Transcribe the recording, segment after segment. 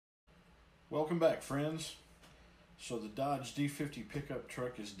Welcome back, friends. So the Dodge D50 pickup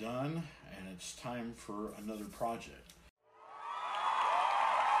truck is done, and it's time for another project.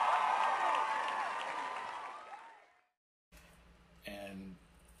 And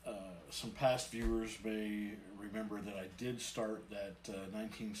some past viewers may remember that I did start that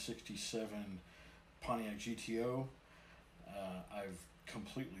 1967 Pontiac GTO. I've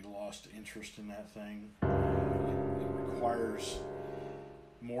completely lost interest in that thing. It requires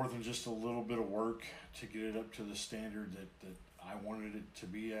more than just a little bit of work to get it up to the standard that I wanted it to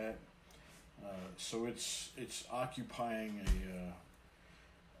be at. So it's occupying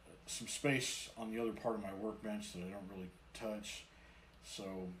some space on the other part of my workbench that I don't really touch.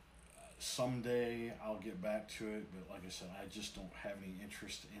 So someday I'll get back to it, but like I said, I just don't have any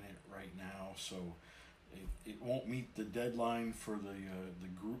interest in it right now. So it won't meet the deadline for the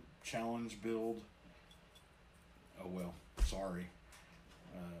group challenge build. Oh well, sorry.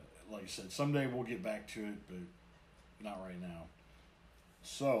 Like I said, someday we'll get back to it, but not right now.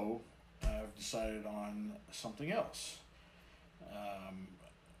 So I've decided on something else.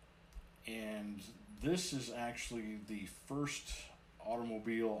 And this is actually the first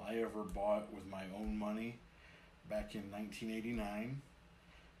automobile I ever bought with my own money back in 1989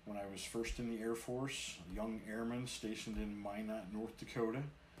 when I was first in the Air Force, a young airman stationed in Minot, North Dakota.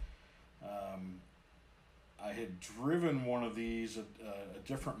 I had driven one of these, a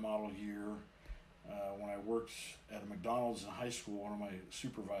different model year, when I worked at a McDonald's in high school. One of my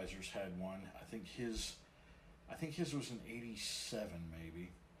supervisors had one. I think his was an 87 maybe.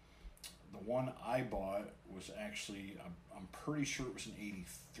 The one I bought was actually, I'm pretty sure it was an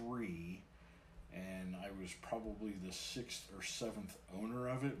 83, and I was probably the 6th or 7th owner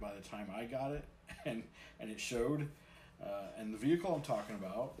of it by the time I got it, and it showed. And the vehicle I'm talking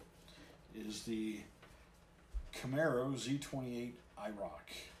about is the Camaro Z28 IROC.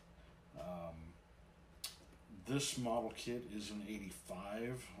 This model kit is an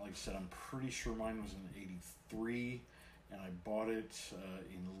 85. Like I said, I'm pretty sure mine was an 83, and I bought it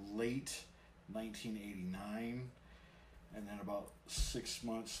in late 1989. And then about 6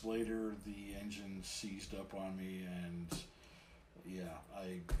 months later, the engine seized up on me, and yeah,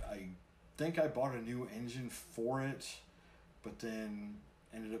 I think I bought a new engine for it, but then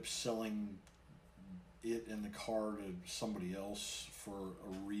ended up selling it and the car to somebody else for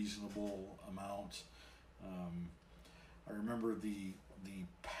a reasonable amount. I remember the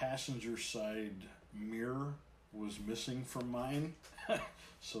passenger side mirror was missing from mine,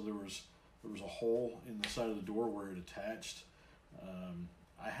 so there was a hole in the side of the door where it attached.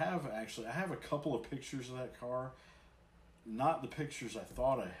 I have a couple of pictures of that car, not the pictures I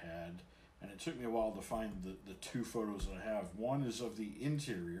thought I had, and it took me a while to find the two photos that I have. One is of the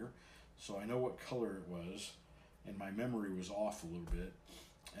interior, so I know what color it was, and my memory was off a little bit.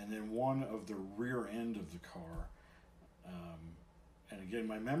 And then one of the rear end of the car. And again,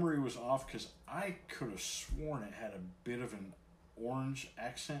 my memory was off because I could have sworn it had a bit of an orange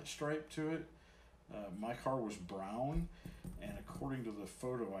accent stripe to it. My car was brown, and according to the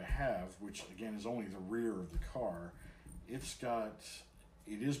photo I have, which again is only the rear of the car, it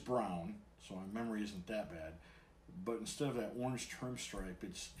is brown, so my memory isn't that bad. But instead of that orange trim stripe,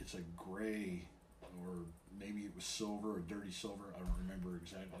 it's a gray, or maybe it was silver or dirty silver. I don't remember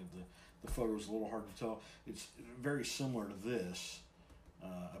exactly. The photo is a little hard to tell. It's very similar to this.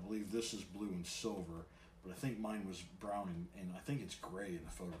 I believe this is blue and silver, but I think mine was brown, and I think it's gray in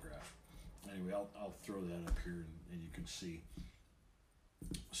the photograph. Anyway, I'll throw that up here, and you can see.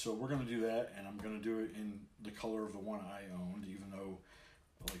 So we're going to do that, and I'm going to do it in the color of the one I owned, even though,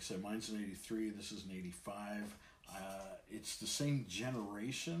 like I said, mine's an 83, this is an 85. It's the same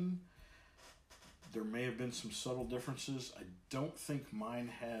generation. There may have been some subtle differences. I don't think mine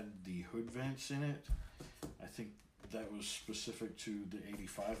had the hood vents in it. I think that was specific to the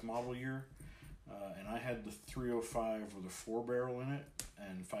 85 model year. And I had the 305 with a 4-barrel in it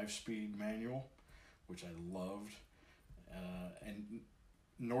and 5-speed manual, which I loved. And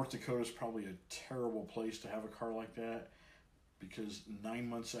North Dakota is probably a terrible place to have a car like that, because 9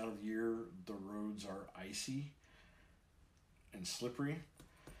 months out of the year, the roads are icy and slippery,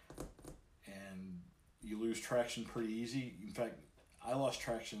 and you lose traction pretty easy. In fact, I lost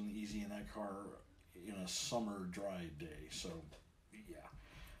traction easy in that car in a summer dry day. So yeah,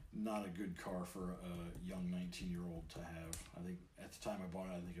 not a good car for a young 19-year-old to have. I think at the time I bought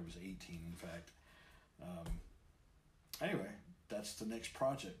it, I think I was 18, in fact. Anyway, that's the next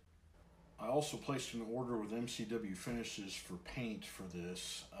project. I also placed an order with MCW Finishes for paint for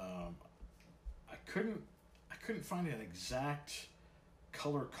this. I couldn't find an exact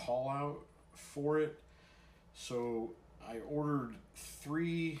color call out for it, so I ordered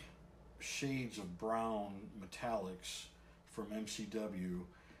 3 shades of brown metallics from MCW,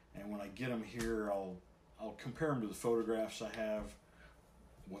 and when I get them here, I'll compare them to the photographs I have,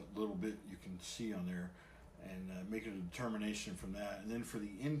 what little bit you can see on there, and make a determination from that. And then for the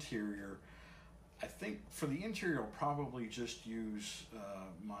interior, I think for the interior I'll probably just use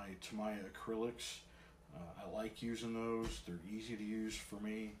my Tamiya acrylics. I like using those. They're easy to use for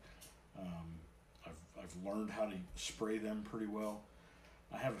me. I've learned how to spray them pretty well.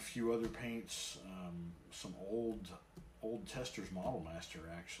 I have a few other paints, some old Testors Model Master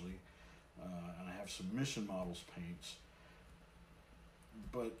actually, and I have some Mission Models paints.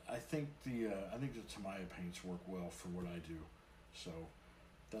 But I think the Tamiya paints work well for what I do. So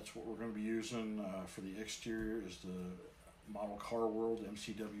that's what we're going to be using for the exterior is the Model Car World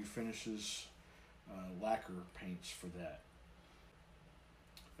MCW Finishes lacquer paints for that.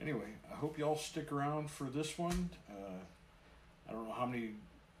 Anyway, I hope y'all stick around for this one. I don't know how many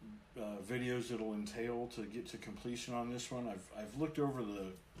videos it'll entail to get to completion on this one. I've looked over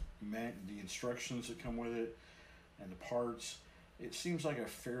the instructions that come with it and the parts. It seems like a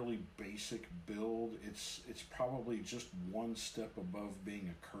fairly basic build. It's probably just one step above being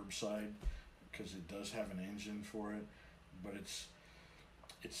a curbside because it does have an engine for it, but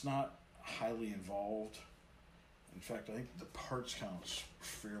it's not highly involved. In fact, I think the parts count's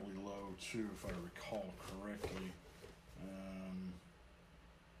fairly low too, if I recall correctly.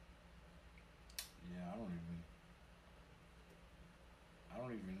 Yeah, I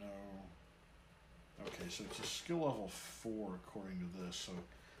don't even know. Okay, so it's a skill level 4 according to this, so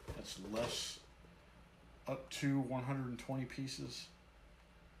that's less, up to 120 pieces.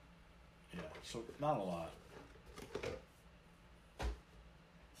 Yeah, so not a lot.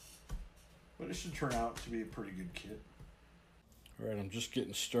 But it should turn out to be a pretty good kit. Alright, I'm just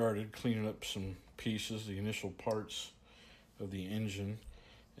getting started cleaning up some pieces, the initial parts of the engine.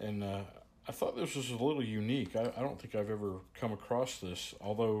 And I thought this was a little unique. I don't think I've ever come across this,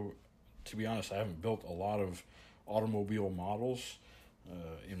 although, to be honest, I haven't built a lot of automobile models.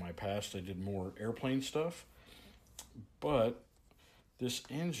 In my past, I did more airplane stuff. But this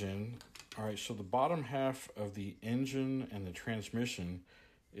engine, alright, so the bottom half of the engine and the transmission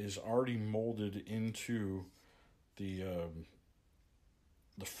is already molded into the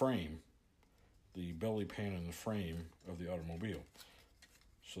frame, the belly pan and the frame of the automobile.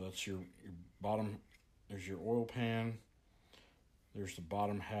 So that's your bottom, there's your oil pan, there's the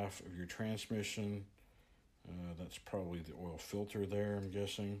bottom half of your transmission, that's probably the oil filter there, I'm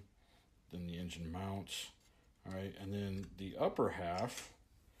guessing, then the engine mounts, all right, and then the upper half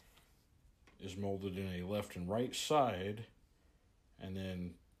is molded in a left and right side, and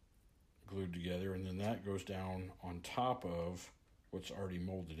then glued together, and then that goes down on top of what's already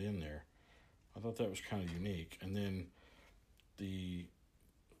molded in there. I thought that was kind of unique. And then the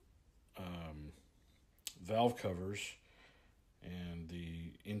valve covers and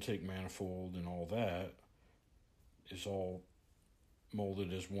the intake manifold and all that is all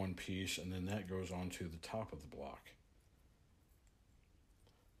molded as one piece, and then that goes onto the top of the block.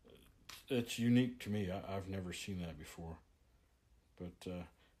 It's unique to me. I've never seen that before. But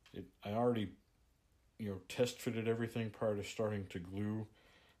I already, test fitted everything prior to starting to glue,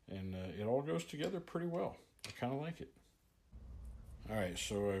 and it all goes together pretty well. I kind of like it. All right,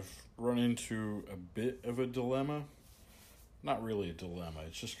 so I've run into a bit of a dilemma. Not really a dilemma.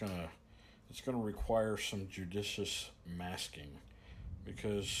 It's gonna require some judicious masking,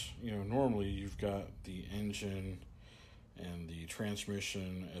 because normally you've got the engine and the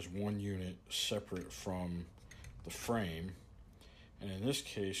transmission as one unit separate from the frame. And in this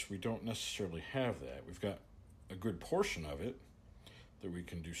case, we don't necessarily have that. We've got a good portion of it that we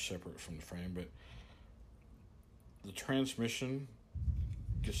can do separate from the frame, but the transmission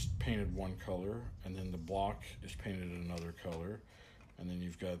gets painted one color, and then the block is painted another color, and then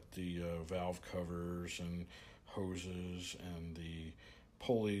you've got the valve covers and hoses and the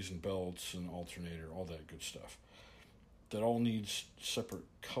pulleys and belts and alternator, all that good stuff. That all needs separate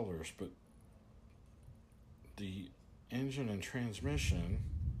colors, but the engine and transmission,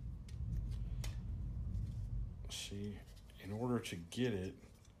 see, in order to get it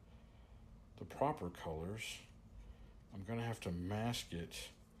the proper colors, I'm going to have to mask it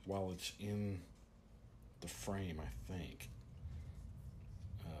while it's in the frame, I think.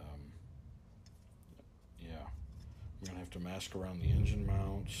 Yeah, I'm going to have to mask around the engine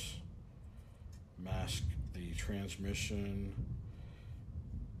mounts, mask the transmission,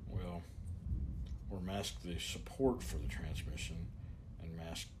 or mask the support for the transmission, and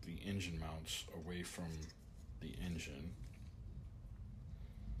mask the engine mounts away from the engine.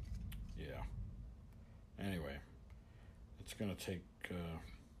 Yeah. Anyway, it's going to take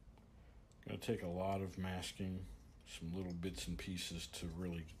going to take a lot of masking, some little bits and pieces to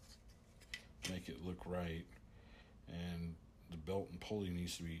really make it look right. And the belt and pulley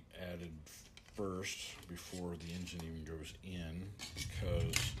needs to be added first before the engine even goes in,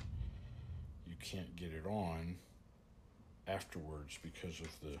 because you can't get it on afterwards because of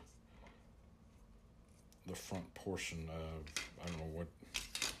the front portion of, I don't know what,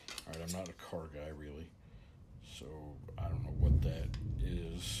 all right, I'm not a car guy really, so I don't know what that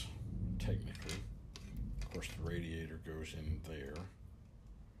is technically. Of course the radiator goes in there.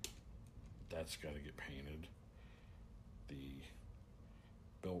 That's got to get painted. The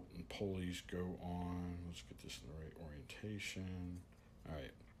belt and pulleys go on. Let's get this in the right orientation. All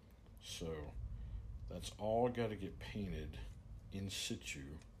right, so that's all got to get painted in situ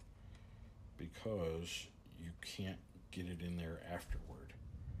because you can't get it in there afterward.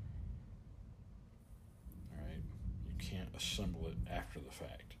 All right, you can't assemble it after the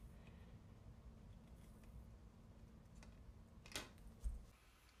fact.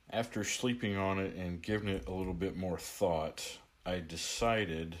 After sleeping on it and giving it a little bit more thought, I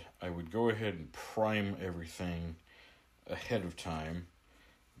decided I would go ahead and prime everything ahead of time.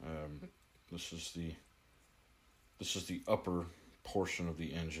 This is the upper portion of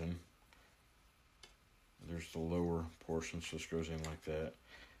the engine. There's the lower portion, so this goes in like that.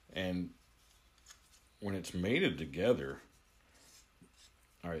 And when it's mated together,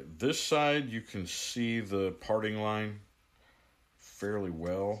 all right, this side you can see the parting line fairly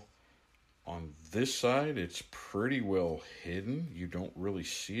well. On this side, it's pretty well hidden. You don't really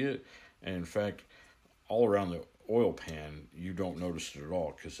see it. And in fact, all around the oil pan, you don't notice it at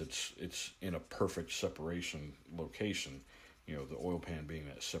all because it's in a perfect separation location. You know, the oil pan being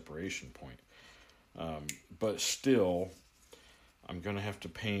that separation point. But still, I'm going to have to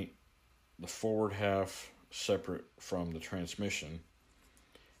paint the forward half separate from the transmission.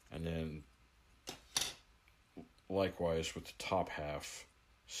 And then likewise with the top half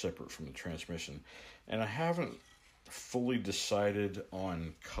separate from the transmission. And I haven't fully decided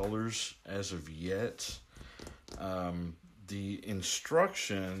on colors as of yet. The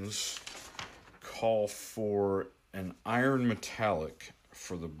instructions call for an iron metallic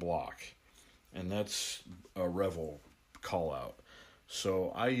for the block, and that's a Revell call out.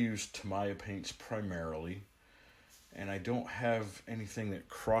 So I use Tamiya paints primarily, and I don't have anything that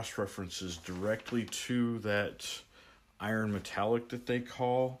cross-references directly to that iron metallic that they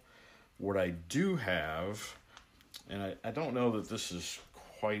call. What I do have, and I don't know that this is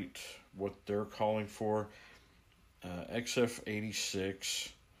quite what they're calling for, XF86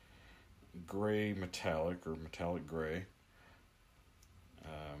 gray metallic or metallic gray.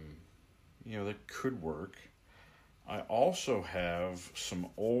 You know, that could work. I also have some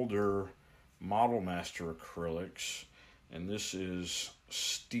older Model Master acrylics, and this is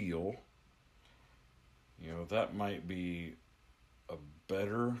steel. You know, that might be a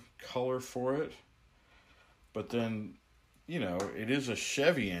better color for it. But then, you know, it is a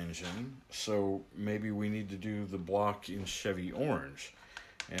Chevy engine, so maybe we need to do the block in Chevy orange.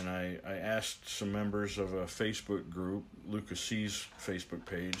 And I asked some members of a Facebook group, Lucas C's Facebook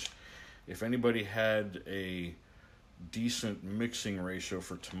page, if anybody had a decent mixing ratio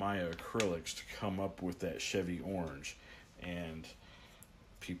for Tamiya acrylics to come up with that Chevy orange. And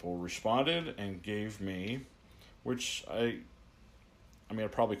people responded and gave me, which I mean, I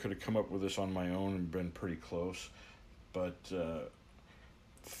probably could have come up with this on my own and been pretty close, but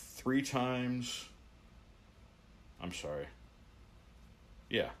 3 times, I'm sorry,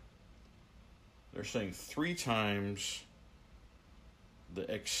 yeah, they're saying 3 times the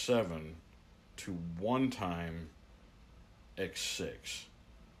X7 to 1 time X6.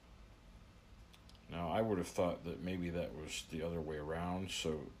 Now, I would have thought that maybe that was the other way around,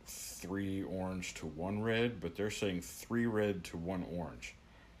 so 3 orange to 1 red, but they're saying 3 red to 1 orange.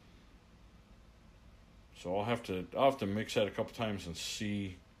 So I'll have to mix that a couple times and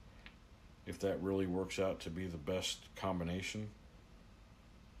see if that really works out to be the best combination.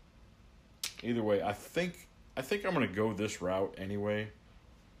 Either way, I think I'm going to go this route anyway.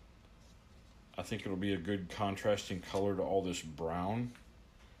 I think it'll be a good contrasting color to all this brown.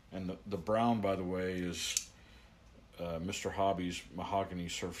 And the brown, by the way, is Mr. Hobby's Mahogany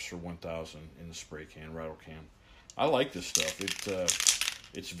Surfacer 1000 in the spray can, rattle can. I like this stuff.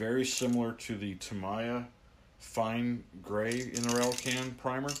 It's very similar to the Tamiya Fine Gray in the rattle can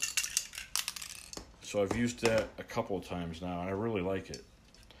primer. So I've used that a couple of times now, and I really like it.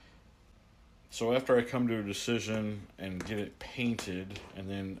 So after I come to a decision and get it painted and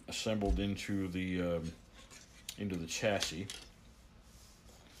then assembled into the chassis,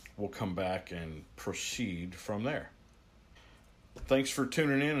 we'll come back and proceed from there. thanks for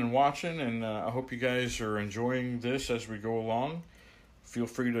tuning in and watching, and I hope you guys are enjoying this as we go along. Feel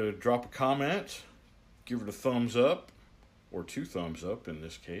free to drop a comment, give it a thumbs up, or 2 thumbs up in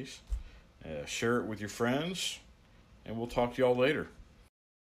this case. Share it with your friends, and we'll talk to y'all later.